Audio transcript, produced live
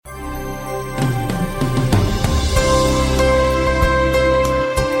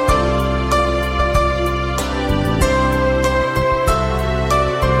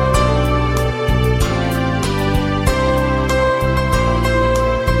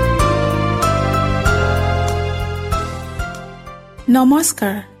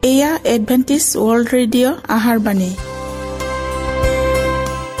নমস্কাৰ, এয়া Adventist world radio' আহাৰবাণী।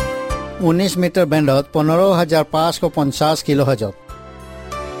 19 metre বেণ্ডত 15,550 কিলোহাৰ্টজত।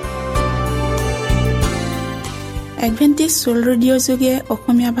 Adventist world radio' যোগে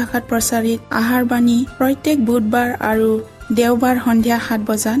অসমীয়া ভাষাত প্ৰচাৰিত আহাৰবাণী প্ৰত্যেক বুধবাৰ আৰু দেওবাৰ সন্ধিয়া 7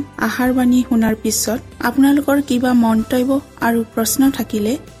 বজাত আহাৰবাণী শুনাৰ পিছত আপোনালোকৰ কিবা মন্তব্য আৰু প্ৰশ্ন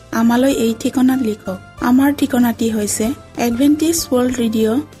থাকিলে আমালৈ এই ঠিকনাত লিখক। আমাৰ ঠিকনাটি হৈছে Adventist world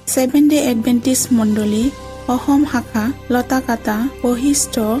radio' 7 day Adventist মণ্ডলী অসম শাখা লতাকাটা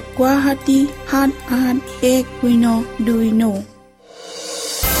বশিষ্ঠ গুৱাহাটী 781029।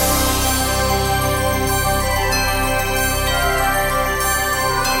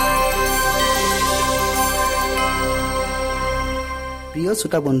 প্ৰিয়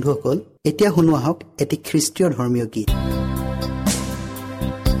শ্ৰোতা বন্ধুসকল, এতিয়া শুনো আহক এটি খ্ৰীষ্টীয় ধৰ্মীয় গীত।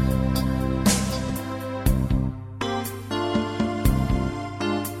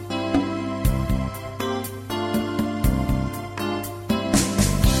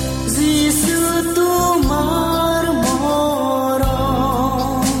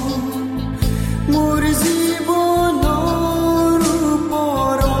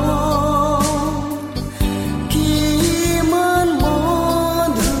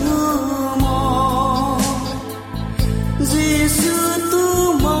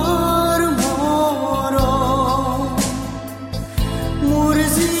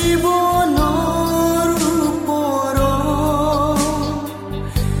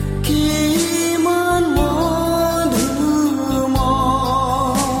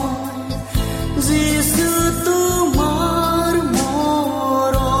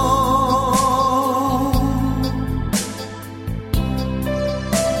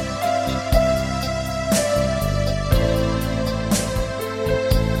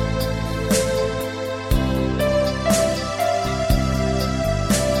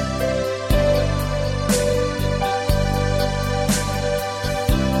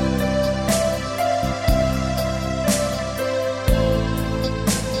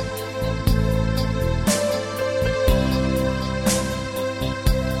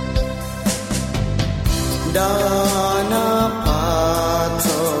 দানা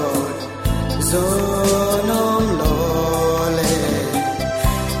পাথৰ জনম ললে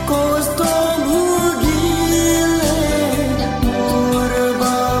কষ্ট ভুগিলে মোৰ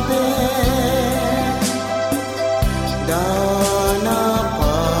বাবে। দানা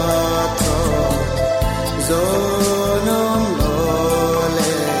পাথৰ জনম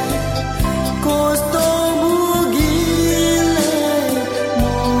ললে কষ্ট ভুগিলে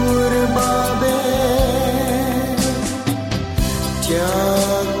মোৰ বাবে।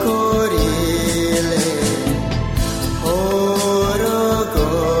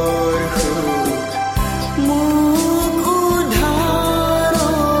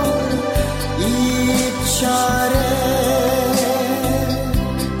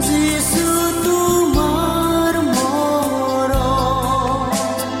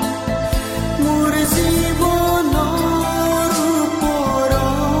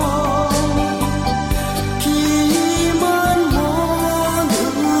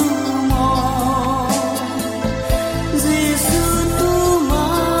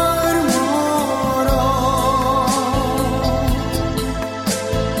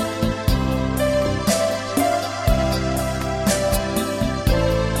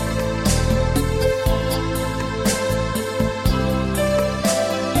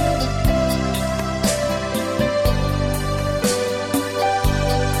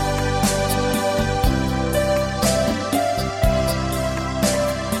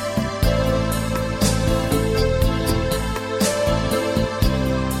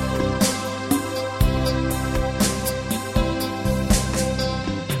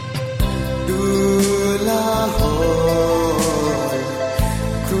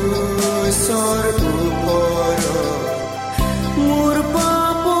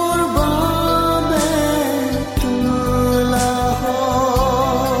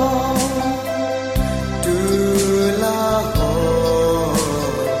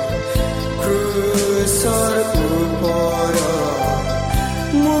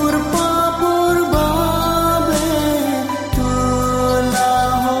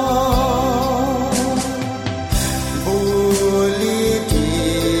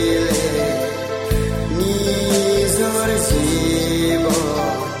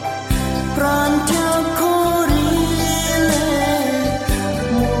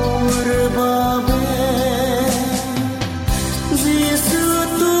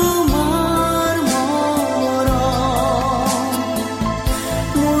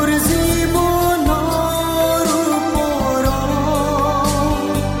 Mur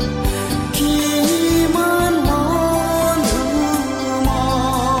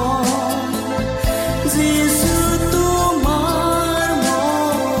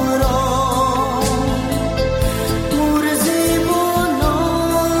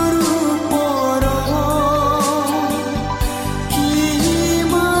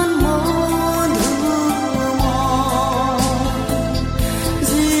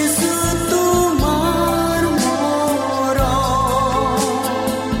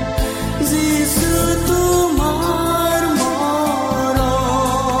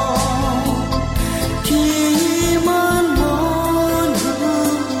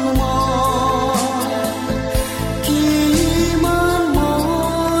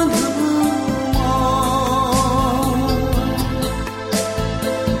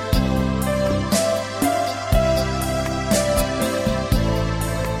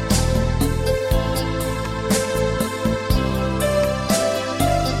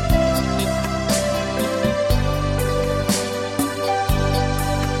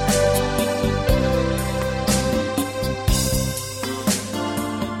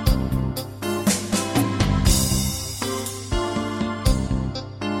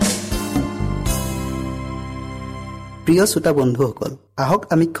প্ৰিয় শ্ৰোতা বন্ধুসকল, আহক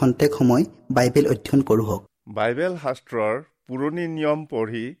আমি খন্তেক সময় বাইবেল অধ্যয়ন কৰোঁ। বাইবেল শাস্ত্ৰৰ পুৰণি নিয়ম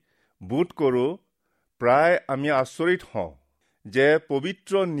পঢ়ি বোধ কৰোঁ প্ৰায় আমি আচৰিত হওঁ যে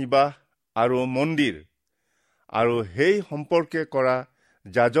পবিত্ৰ নিবাস আৰু মন্দিৰ আৰু সেই সম্পৰ্কে কৰা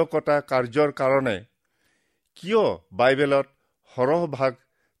যাজকতা কাৰ্যৰ কাৰণে কিয় বাইবেলত সৰহভাগ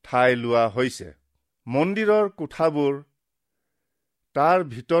ঠাই লোৱা হৈছে। মন্দিৰৰ কোঠাবোৰ, তাৰ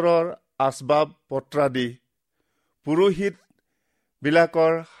ভিতৰৰ আচবাব পত্ৰাদি,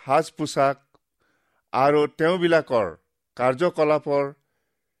 পুৰোহিতবিলাকৰ সাজ পোছাক আৰু তেওঁবিলাকৰ কাৰ্যকলাপৰ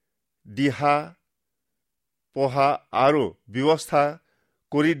দিহা পঢ়া আৰু ব্যৱস্থা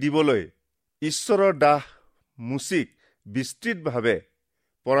কৰি দিবলৈ ঈশ্বৰৰ দাস মুচিক বিস্তৃতভাৱে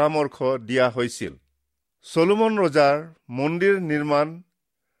পৰামৰ্শ দিয়া হৈছিল। চলোমন ৰজাৰ মন্দিৰ নিৰ্মাণ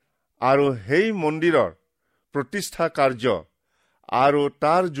আৰু সেই মন্দিৰৰ প্ৰতিষ্ঠা কাৰ্য আৰু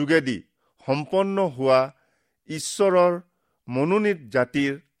তাৰ যোগেদি সম্পন্ন হোৱা ঈশ্বৰৰ মনোনীত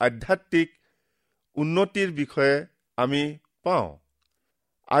জাতিৰ আধ্যাত্মিক উন্নতিৰ বিষয়ে আমি পাওঁ।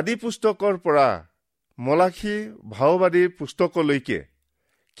 আদি পুস্তকৰ পৰা মলাখী ভাওবাদীৰ পুস্তকলৈকে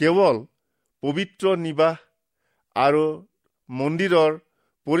কেৱল পবিত্ৰ নিবাস আৰু মন্দিৰৰ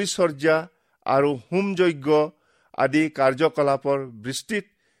পৰিচৰ্যা আৰু হোমযজ্ঞ আদি কাৰ্যকলাপৰ বিস্তৃত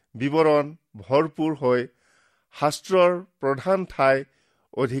বিৱৰণ ভৰপূৰ হৈ শাস্ত্ৰৰ প্ৰধান ঠাই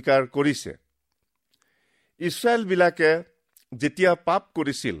অধিকাৰ কৰিছে। ইছৰাইলবিলাকে যেতিয়া পাপ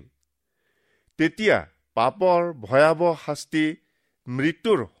কৰিছিল তেতিয়া পাপৰ ভয়াৱহ শাস্তি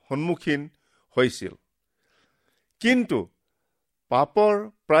মৃত্যুৰ সন্মুখীন হৈছিল। কিন্তু পাপৰ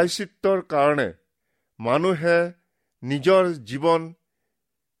প্ৰায়শ্চিত্তৰ কাৰণে মানুহে নিজৰ জীৱন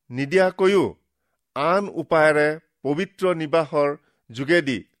নিদিয়াকৈও আন উপায়েৰে পবিত্ৰ নিবাসৰ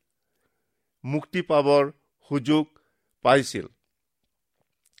যোগেদি মুক্তি পাবৰ সুযোগ পাইছিল।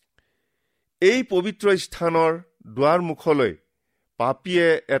 এই পবিত্ৰ স্থানৰ দুৱাৰমুখলৈ পাপীয়ে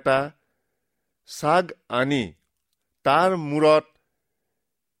এটা ছাগ আনি তাৰ মূৰত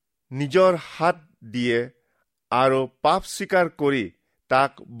নিজৰ হাত দিয়ে আৰু পাপ স্বীকাৰ কৰি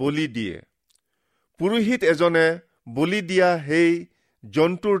তাক বলি দিয়ে। পুৰোহিত এজনে বলি দিয়া সেই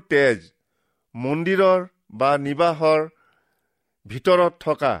জন্তুৰ তেজ মন্দিৰৰ বা নিবাসৰ ভিতৰত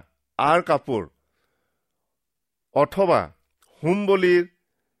থকা আৰ কাপোৰ অথবা হোমবলিৰ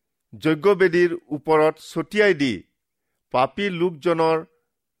যজ্ঞবেদীৰ ওপৰত ছটিয়াই দি পাপী লোকজনৰ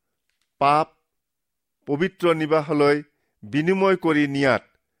পাপ পবিত্ৰ নিবাসলৈ বিনিময় কৰি নিয়াত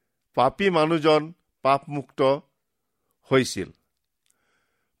পাপী মানুহজন পাপমুক্ত হৈছিল।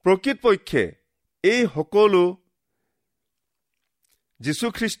 প্ৰকৃতপক্ষে এই সকলো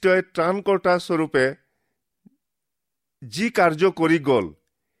যীশুখ্ৰীষ্টই ত্ৰাণকৰ্তা স্বৰূপে যি কাৰ্য কৰি গ'ল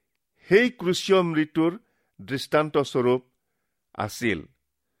সেই ক্ৰুচীয় মৃত্যুৰ দৃষ্টান্ত স্বৰূপ আছিল।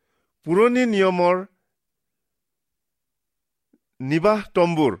 পুৰণি নিয়মৰ নিবাস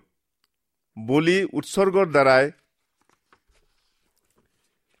তম্বুৰ বলি উৎসৰ্গৰ দ্বাৰাই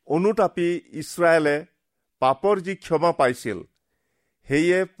অনুতাপী ইছৰাইলে পাপৰ যি ক্ষমা পাইছিল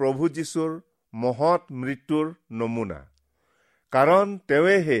সেয়ে প্ৰভু যীশুৰ মহৎ মৃত্যুৰ নমুনা, কাৰণ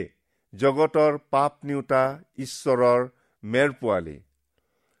তেওঁহে জগতৰ পাপ নিউতা ঈশ্বৰৰ মেৰ পোৱালি।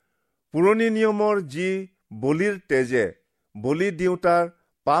 পুৰণি নিয়মৰ যি বলিৰ তেজে বলি দিওঁতাৰ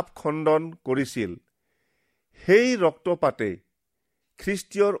পাপ খণ্ডন কৰিছিল সেই ৰক্তপাতেই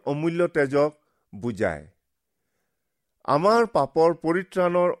খ্ৰীষ্টীয়ৰ অমূল্য তেজক বুজায়। আমাৰ পাপৰ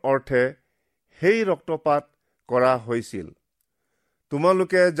পৰিত্ৰাণৰ অৰ্থে সেই ৰক্তপাত কৰা হৈছিল।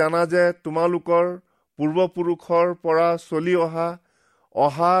 তোমালোকে জানা যে তোমালোকৰ পূৰ্বপুৰুষৰ পৰা চলি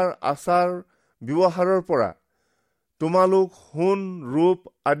অহা আচাৰ ব্যৱহাৰৰ পৰা তোমালোক সোণ ৰূপ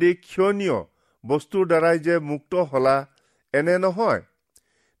আদি ক্ষয়নীয় বস্তুৰ দ্বাৰাই যে মুক্ত হলা এনে নহয়,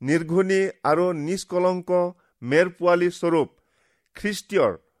 নিৰ্ঘুণী আৰু নিষ্কলংক মেৰ পোৱালী স্বৰূপ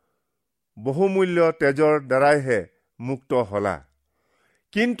খ্ৰীষ্টীয়ৰ বহুমূল্য তেজৰ দ্বাৰাইহে মুক্ত হলা।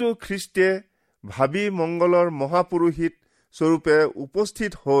 কিন্তু খ্ৰীষ্টে ভাবি মংগলৰ মহাপুৰোহিত স্বৰূপে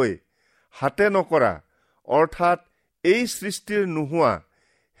উপস্থিত হৈ হাতে নকৰা অৰ্থাৎ এই সৃষ্টিৰ নোহোৱা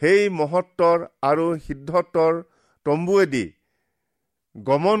সেই মহত্বৰ আৰু সিদ্ধত্বৰ তম্বুৱেদি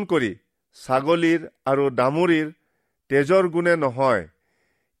গমন কৰি ছাগলীৰ আৰু দামুৰীৰ তেজৰ গুণে নহয়,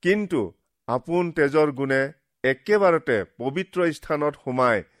 কিন্তু আপোন তেজৰ গুণে একেবাৰতে পবিত্ৰ স্থানত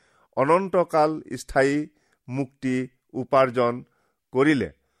সোমাই অনন্তকাল স্থায়ী মুক্তি উপাৰ্জন কৰিলে।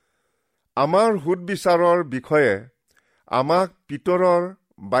 আমাৰ সুদবিচাৰৰ বিষয়ে আমাক পিতৰৰ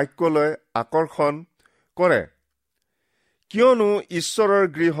বাক্যলৈ আকৰ্ষণ কৰে, কিয়নো ঈশ্বৰৰ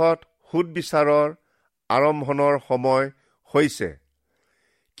গৃহত সুদবিচাৰৰ আৰম্ভণৰ সময় হৈছে।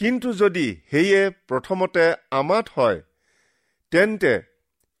 কিন্তু যদি সেয়ে প্ৰথমতে আমাত হয় তেন্তে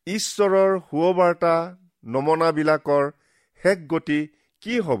ঈশ্বৰৰ সুবাৰ্তা নমনাবিলাকৰ শেষ গতি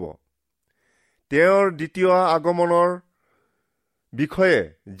কি হ'ব? তেওঁৰ দ্বিতীয় আগমনৰ বিষয়ে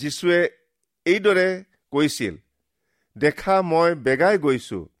যীশুৱে এইদৰে কৈছিল, দেখা মই বেগাই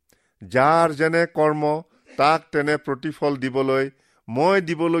গৈছো, যাৰ যেনে কৰ্ম তাক তেনে প্ৰতিফল দিবলৈ মই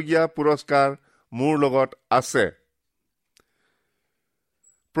দিবলগীয়া পুৰস্কাৰ মোৰ লগত আছে।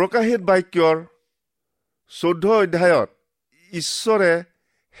 প্ৰকাশিত বাক্যৰ 14 অধ্যায়ত ঈশ্বৰে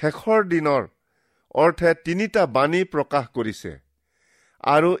শেষৰ দিনৰ অৰ্থে 3টা বাণী প্ৰকাশ কৰিছে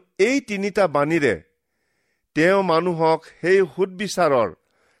আৰু এই 3টা বাণীৰে তেওঁ মানুহক সেই সুদবিচাৰৰ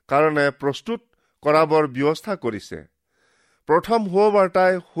কাৰণে প্ৰস্তুত কৰাবৰ ব্যৱস্থা কৰিছে। প্ৰথম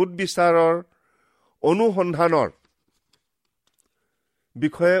সুবাৰ্তাই সুদবিচাৰৰ অনুসন্ধানৰ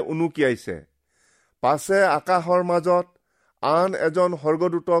বিষয়ে উনুকিয়াইছে। পাছে আকাশৰ মাজত আন এজন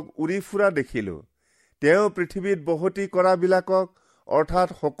স্বৰ্গদূতক উৰি ফুৰা দেখিলো। তেওঁ পৃথিৱীত বসতি কৰাবিলাকক অৰ্থাৎ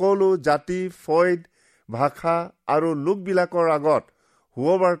সকলো জাতি, ফৈদ, ভাষা আৰু লোকবিলাকৰ আগত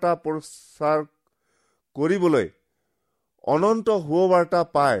সুবাৰ্তা প্ৰচাৰ কৰিবলৈ অনন্ত সুবাৰ্তা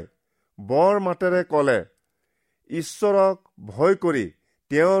পাই বৰ মাতেৰে ক'লে, ঈশ্বৰক ভয় কৰি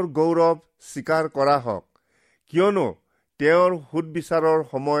তেওঁৰ গৌৰৱ স্বীকাৰ কৰা হওক, কিয়নো তেওঁৰ সুদবিচাৰৰ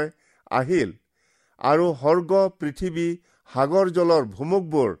সময় আহিল আৰু স্বৰ্গ, পৃথিৱী, সাগৰ জলৰ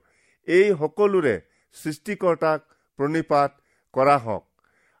ভুমুকবোৰ এই সকলোৰে সৃষ্টিকৰ্তাক প্ৰণিপাত কৰা হওক।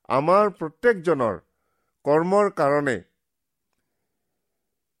 আমাৰ প্ৰত্যেকজনৰ কৰ্মৰ কাৰণে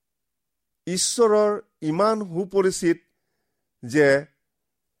ঈশ্বৰৰ ইমান সুপৰিচিত যে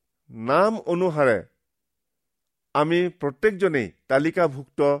নাম অনুসাৰে আমি প্ৰত্যেকজনেই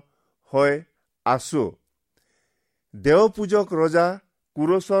তালিকাভুক্ত হৈ আছো। দেৱপূজক ৰজা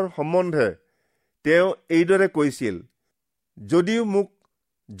কুৰছৰ সম্বন্ধে তেওঁ এইদৰে কৈছিল, যদিও মোক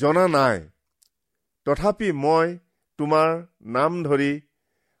জনা নাই, তথাপি মই তোমাৰ নাম ধৰি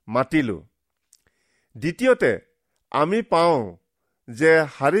মাতিলো। দ্বিতীয়তে আমি পাওঁ যে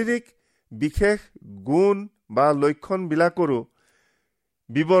শাৰীৰিক বিশেষ গুণ বা লক্ষণবিলাকৰো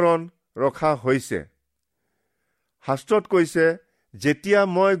বিৱৰণ ৰখা হৈছে। শাস্ত্ৰত কৈছে, যেতিয়া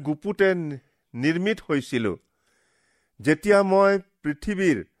মই গুপুতে নিৰ্মিত হৈছিলো, যেতিয়া মই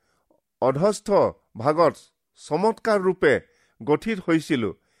পৃথিৱীৰ অধস্থ ভাগত চমৎকাৰ ৰূপে গঠিত হৈছিলো,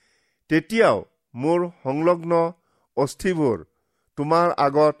 তেতিয়াও মোৰ সংলগ্ন অস্থিবোৰ তোমাৰ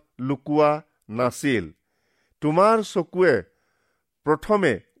আগত লুকোৱা নাছিল। তোমাৰ চকুৱে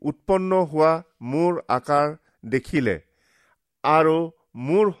প্ৰথমে উৎপন্ন হোৱা মোৰ আকাৰ দেখিলে আৰু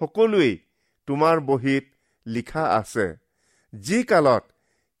মোৰ সকলোৱেই তোমাৰ বহীত লিখা আছে। যি কালত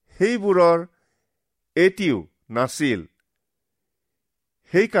সেইবোৰৰ এটিও নাছিল,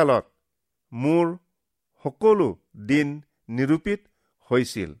 সেই কালত মোৰ সকলো দিন নিৰূপিত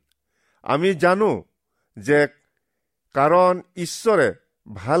হৈছিল। আমি জানো যে কাৰণ ঈশ্বৰে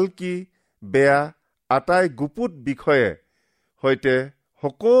ভাল কি বেয়া আটাই গুপুত বিষয়ে সৈতে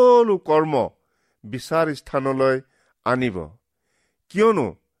সকলো কৰ্ম বিচাৰ স্থানলৈ আনিব, কিয়নো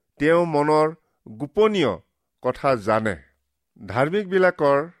তেওঁ মনৰ গোপনীয় কথা জানে।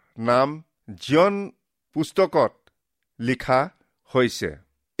 ধাৰ্মিকবিলাকৰ নাম জীৱন পুস্তকত লিখা হৈছে।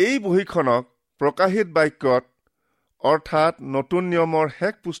 এই বহীখনক প্ৰকাশিত বাক্যত অৰ্থাৎ নতুন নিয়মৰ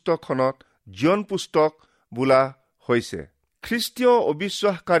শেষ পুস্তকখনত জীৱন পুস্তক বোলা হৈছে। খ্ৰীষ্টীয়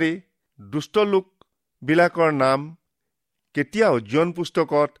অবিশ্বাসকাৰী দুষ্ট লোকবিলাকৰ নাম কেতিয়াও জীৱন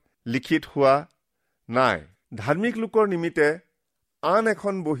পুস্তকত লিখিত হোৱা নাই। ধাৰ্মিক লোকৰ নিমিত্তে আন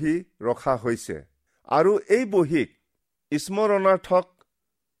এখন বহী ৰখা হৈছে আৰু এই বহীক স্মৰণাৰ্থক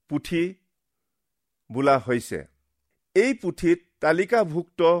পুথি বোলা হৈছে। এই পুথিত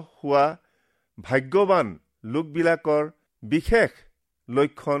তালিকাভুক্ত হোৱা ভাগ্যৱান লোকবিলাকৰ বিশেষ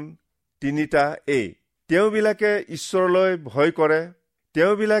লক্ষণ 3টা এই। তেওঁবিলাকে ঈশ্বৰলৈ ভয় কৰে,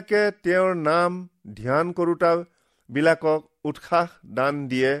 তেওঁবিলাকে তেওঁৰ নাম ধ্যান কৰোতা বিলাকক উৎসাহ দান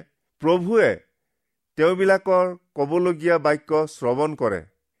দিয়ে, প্ৰভুৱে তেওঁবিলাকৰ ক'বলগীয়া বাক্য শ্ৰৱণ কৰে,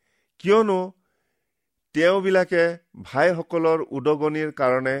 কিয়নো তেওঁবিলাকে ভাইসকলৰ উদগনিৰ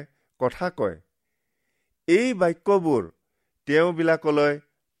কাৰণে কথা কয়। এই বাক্যবোৰ তেওঁবিলাকলৈ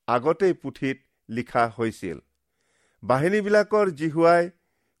আগতেই পুথিত লিখা হৈছিল। বাহিনীবিলাকৰ জিহুৱাই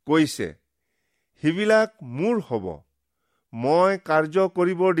কৈছে, সেইবিলাক মোৰ হ'ব, মই কাৰ্য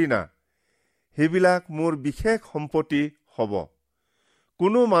কৰিবৰ দিনা সেইবিলাক মোৰ বিশেষ সম্পত্তি হ'ব।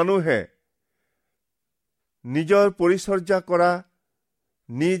 কোনো মানুহে নিজৰ পৰিচৰ্যা কৰা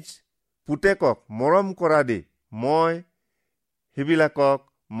নিজ পুতেকক মৰম কৰা দি মই সেইবিলাকক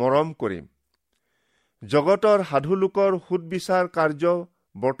মৰম কৰিম। জগতৰ সাধু লোকৰ সুদবিচাৰ কাৰ্য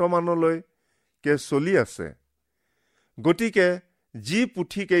বৰ্তমানলৈকে চলি আছে। গতিকে যি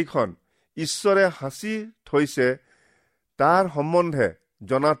পুথিকেইখন ঈশ্বৰে সাঁচি থৈছে তাৰ সম্বন্ধে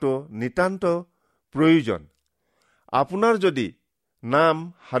জনাটো নিতান্ত প্ৰয়োজন। আপোনাৰ যদি নাম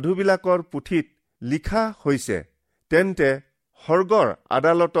সাধুবিলাকৰ পুথিত লিখা হৈছে, তেন্তে স্বৰ্গৰ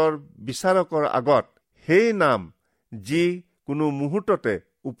আদালতৰ বিচাৰকৰ আগত সেই নাম যি কোনো মুহূৰ্ততে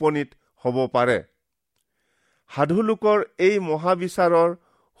উপনীত হ'ব পাৰে। সাধুলোকৰ এই মহাবিচাৰৰ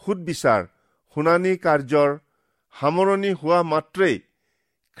সুদবিচাৰ শুনানি কাৰ্যৰ সামৰণি হোৱা মাত্ৰেই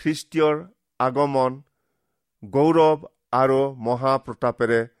খ্ৰীষ্টীয়ৰ আগমন গৌৰৱ আৰু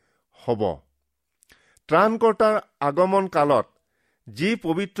মহাপ্ৰতাপেৰে হ'ব। ত্ৰাণকৰ্তাৰ আগমন কালত যি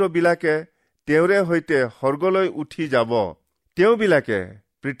পবিত্ৰবিলাকে তেওঁৰে সৈতে স্বৰ্গলৈ উঠি যাব, তেওঁবিলাকে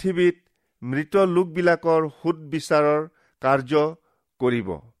পৃথিৱীত মৃত লোকবিলাকৰ সুদবিচাৰৰ কাৰ্য কৰিব।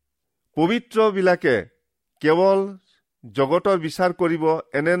 পবিত্ৰবিলাকে কেৱল জগতৰ বিচাৰ কৰিব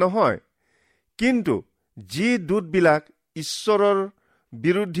এনে নহয়, কিন্তু যি দূতবিলাক ঈশ্বৰৰ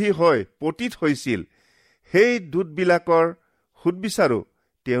বিৰোধী হৈ পতিত হৈছিল, সেই দূতবিলাকৰ সুদবিচাৰো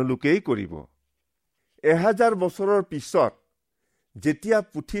তেওঁলোকেই কৰিব। 1000 বছৰৰ পিছত যেতিয়া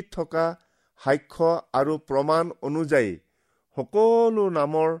পুথিত থকা সাক্ষ্য আৰু প্ৰমাণ অনুযায়ী সকলো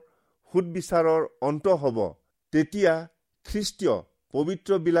নামৰ সুদবিচাৰৰ অন্ত হ'ব, তেতিয়া খ্ৰীষ্টীয়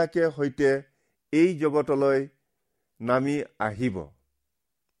পবিত্ৰবিলাকে সৈতে এই জগতলৈ নামি আহিব।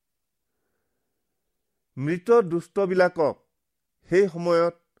 মৃত দুষ্টবিলাকক সেই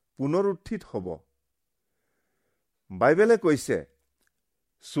সময়ত পুনৰুত্থিত হ'ব। বাইবেলে কৈছে,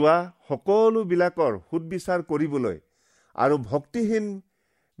 চোৱা, সকলোবিলাকৰ সুদবিচাৰ কৰিবলৈ আৰু ভক্তিহীন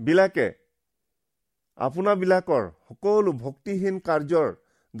বিলাকে আপোনাবিলাকৰ সকলো ভক্তিহীন কাৰ্যৰ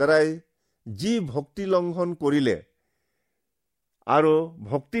দ্বাৰাই যি ভক্তি লংঘন কৰিলে আৰু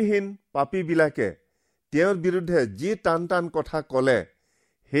ভক্তিহীন পাপীবিলাকে তেওঁৰ বিৰুদ্ধে যি টান টান কথা ক'লে,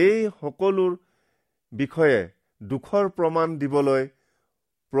 সেই সকলোৰ বিষয়ে দুখৰ প্ৰমাণ দিবলৈ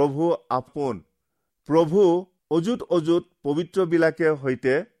প্ৰভু অযুত পবিত্ৰবিলাকে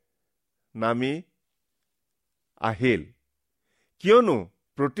সৈতে নামি আহিল। কিয়নো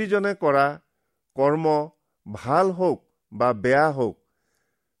প্ৰতিজনে কৰা কৰ্ম ভাল হওক বা বেয়া হওক,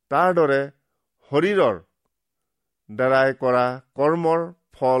 তাৰ দৰে শৰীৰৰ দ্বাৰাই কৰা কৰ্মৰ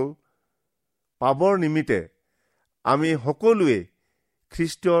ফল পাবৰ নিমিত্তে আমি সকলোৱে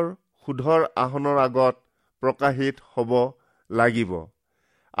খ্ৰীষ্টৰ সুধৰ আসনৰ আগত প্ৰকাশিত হ'ব লাগিব।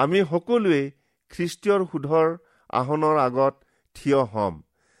 আমি সকলোৱে খ্ৰীষ্টৰ সুধৰ আসনৰ আগত থিয় হ'ম।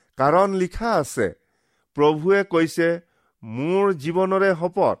 কাৰণ লিখা আছে, প্ৰভুৱে কৈছে, মোৰ জীৱনৰে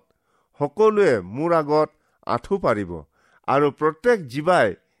শপত, সকলোৱে মোৰ আগত আঁঠু পাৰিব আৰু প্ৰত্যেক জীৱাই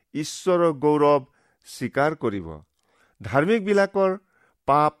ঈশ্বৰৰ গৌৰৱ স্বীকাৰ কৰিব। ধাৰ্মিকবিলাকৰ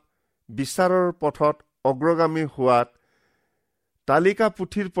পাপ বিচাৰৰ পথত অগ্ৰগামী হোৱাত তালিকা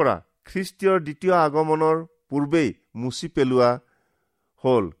পুথিৰ পৰা খ্ৰীষ্টীয়ৰ দ্বিতীয় আগমনৰ পূৰ্বেই মুচি পেলোৱা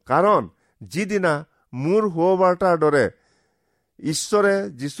হ'ল। কাৰণ যিদিনা মোৰ সুবাৰ্তাৰ দৰে ঈশ্বৰে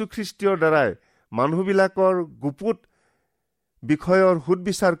যীশুখ্ৰীষ্টৰ দ্বাৰাই মানুহবিলাকৰ গুপুত বিষয়ৰ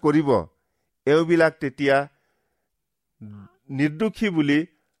সুদবিচাৰ কৰিব, এইবিলাক তেতিয়া নিৰ্দোষী বুলি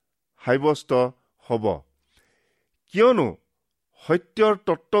সাব্যস্ত হ'ব। কিয়নো সত্যৰ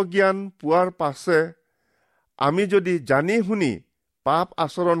তত্ত্বজ্ঞান পোৱাৰ পাছে আমি যদি জানি শুনি পাপ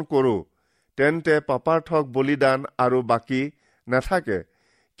আচৰণ কৰোঁ, তেন্তে পাপাৰ্থক বলিদান আৰু বাকী নাথাকে।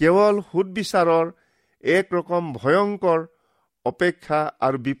 কেৱল সুদবিচাৰৰ এক ৰকম ভয়ংকৰ অপেক্ষা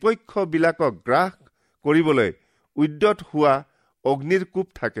আৰু বিপক্ষবিলাকক গ্ৰাস কৰিবলৈ উদ্যত হোৱা অগ্নিৰ কোপ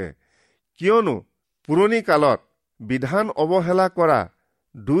থাকে। কিয়নো পুৰণি কালত বিধান অৱহেলা কৰা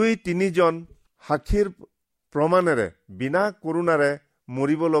 2-3জন সাক্ষীৰ প্ৰমাণেৰে বিনা কৰোণাৰে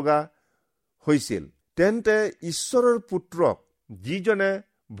মৰিব লগা হৈছিল। তেন্তে ঈশ্বৰৰ পুত্ৰক যিজনে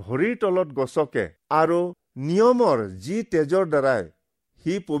ভৰিৰ তলত গছকে আৰু নিয়মৰ যি তেজৰ দ্বাৰাই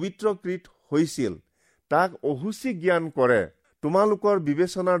সি পবিত্ৰকৃত হৈছিল, তাক অহুচি জ্ঞান কৰে, তোমালোকৰ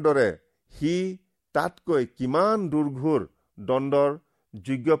বিবেচনাৰ দৰে সি তাতকৈ কিমান দুৰ্ঘোৰ দণ্ডৰ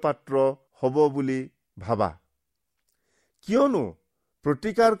যোগ্যপাত্ৰ হ'ব বুলি ভাবা। কিয়নো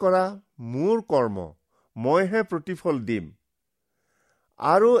প্ৰতিকাৰ কৰা মোৰ কৰ্ম, মইহে প্ৰতিফল দিম।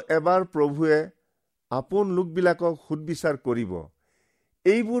 আৰু এবাৰ প্ৰভুৱে আপোন লোকবিলাকক সুদবিচাৰ কৰিব।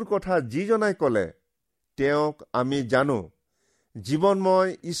 এইবোৰ কথা যিজনাই ক'লে, তেওঁক আমি জানো। জীৱনময়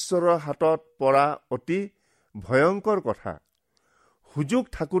ঈশ্বৰৰ হাতত পৰা অতি ভয়ংকৰ কথা। সুযোগ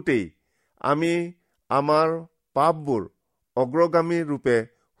থাকোঁতেই আমি আমাৰ পাপবোৰ অগ্ৰগামী ৰূপে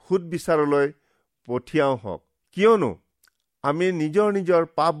সুদবিচাৰলৈ পঠিয়াও হওক। কিয়নো আমি নিজৰ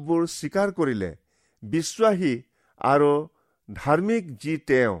পাপবোৰ স্বীকাৰ কৰিলে বিশ্বাসী আৰু ধাৰ্মিক যি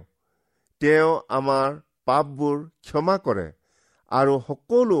তেওঁ আমাৰ পাপবোৰ ক্ষমা কৰে আৰু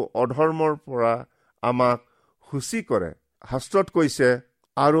সকলো অধৰ্মৰ পৰা আমাক সূচী কৰে। শাস্ত্ৰত কৈছে,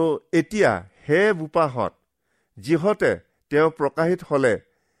 আৰু এতিয়া হে বোপাহঁত, যিহতে তেওঁ প্ৰকাশিত হলে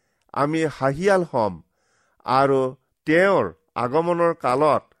আমি হাঁহিয়াল হ'ম আৰু তেওঁৰ আগমনৰ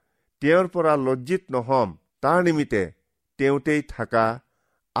কালত তেওঁৰ পৰা লজ্জিত নহম। তাৰ নিমিত্তে তেওঁতেই থাকা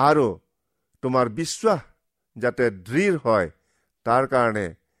আৰু তোমাৰ বিশ্বাস যাতে দৃঢ় হয় তাৰ কাৰণে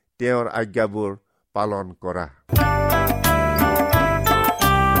তেওঁৰ আজ্ঞাবোৰ পালন কৰা।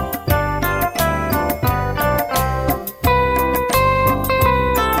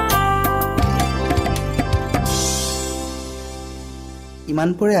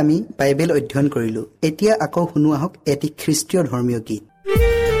 ইমানপৰে আমি বাইবেল অধ্যয়ন কৰিলো। এতিয়া আকৌ শুনো আহক এটি খ্ৰীষ্টীয় ধৰ্মীয় গীত।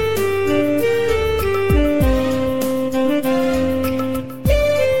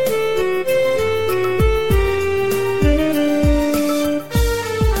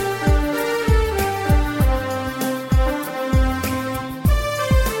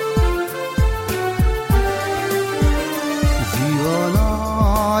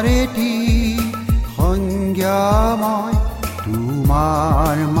 জীৱনৰ এটি সংজ্ঞাময়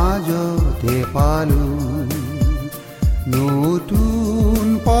তোমাৰ মাজতে পালো, নতুন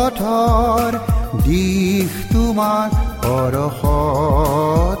পথৰ দিশ তোমাৰ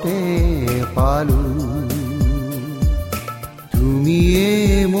পৰশতে পালো। তুমিয়ে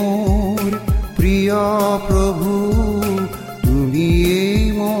মোৰ প্ৰিয় প্ৰভু, তুমিয়ে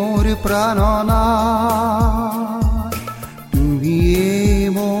মোৰ প্ৰাণনাথ, তুমিয়ে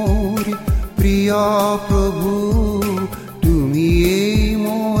মোৰ প্ৰিয় প্ৰভু,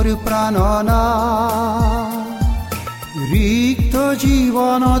 ৰিক্ত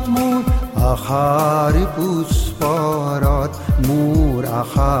জীৱনত মোৰ আশাৰ পুষ্পৰত, মোৰ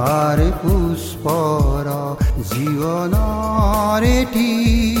আশাৰ পুষ্পৰত, জীৱনৰ এটি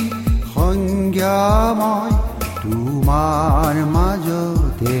সংজ্ঞাময় তোমাৰ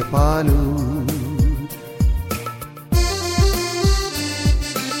মাজতে পালো।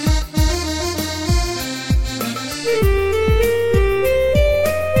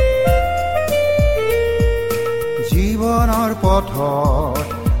 জীৱনৰ পথত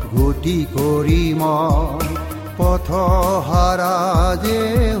গতি কৰি মই পথহাৰা যে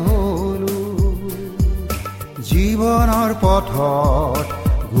হলো, জীৱনৰ পথত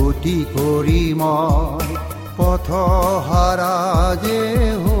গতি কৰি মই পথহাৰা যে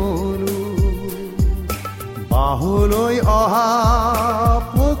হলো। বাহুলৈ অহা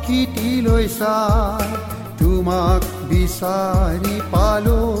প্ৰকৃতিলৈ চাই তোমাক বিচাৰি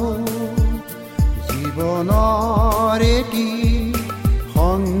পালো, জীৱনৰ এটি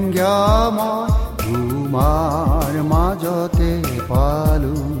সংজ্ঞাময় তোমাৰ মাজতে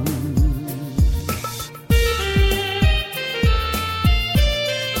পালো।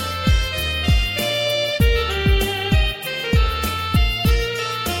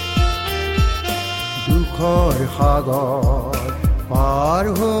 দুখৰ সাগৰ পাৰ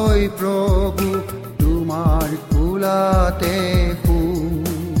হৈ প্ৰভু তোমাৰ কোলাতে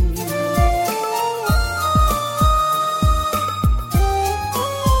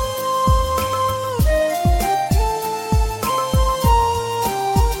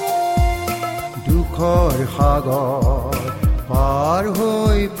সাগৰ পাৰ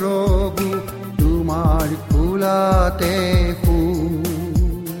হৈ প্ৰভু তোমাৰ কোলাতে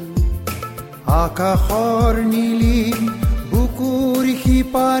আকাশৰ নীলিম বুকুৰ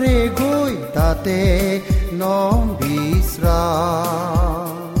সিপাৰে গৈ তাতে লম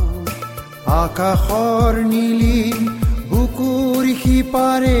বিশ্ৰাম, আকাশৰ নীলিম বুকুৰ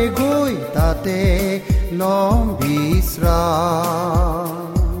সিপাৰে গৈ তাতে লম বিশ্ৰাম।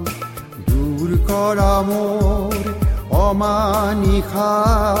 কৰা মোৰ অমানিশা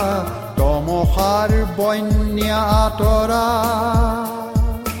তমসাৰ বন্যা আঁতৰা,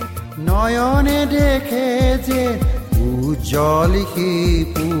 নয়নে দেখে যে উজ্জ্বল সি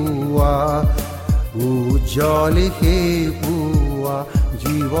পুৱা, উজ্জ্বল সি পুৱা,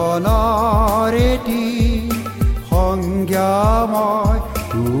 জীৱনৰ এটি সংজ্ঞাময়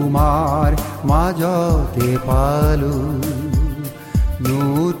তোমাৰ মাজতে পালো,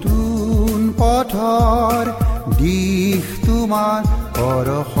 নতুন পথৰ দিশ তোমাৰ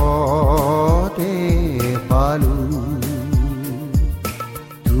পৰশতে পালো।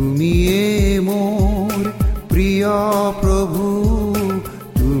 তুমিয়ে মোৰ প্ৰিয় প্ৰভু,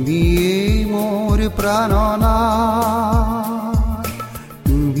 তুমিয়ে মোৰ প্ৰাণনাথ,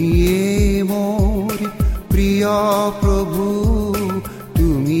 তুমিয়ে মোৰ প্ৰিয় প্ৰভু,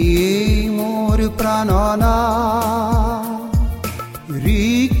 তুমিয়ে মোৰ প্ৰাণনাথ।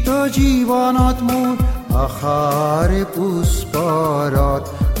 ৰিক্ত জীৱনত মোৰ আশাৰ পুষ্পৰত,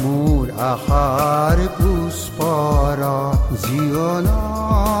 মোৰ আশাৰ পুষ্পৰত,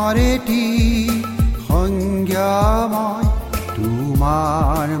 জীৱনৰ এটি সংজ্ঞাময়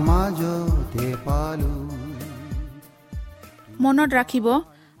তোমাৰ মাজতে পালো। মনত ৰাখিব,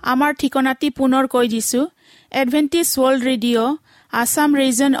 আমাৰ ঠিকনাটি পুনৰ কৈ দিছোঁ। Adventist world radio' Assam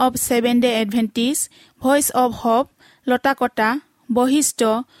region of seven day Adventist voice of hop লতাকটা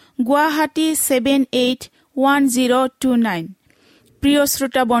বৈশিষ্ট্য গুৱাহাটী 781029। প্ৰিয়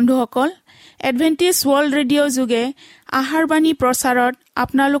শ্ৰোতা বন্ধুসকল, এডভেণ্টিজ ৱৰ্ল্ড ৰেডিঅ' যোগে আহাৰবাণী প্ৰচাৰত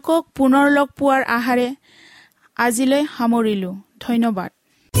আপোনালোকক পুনৰ লগ পোৱাৰ আশাৰে আজিলৈ সামৰিলোঁ। ধন্যবাদ।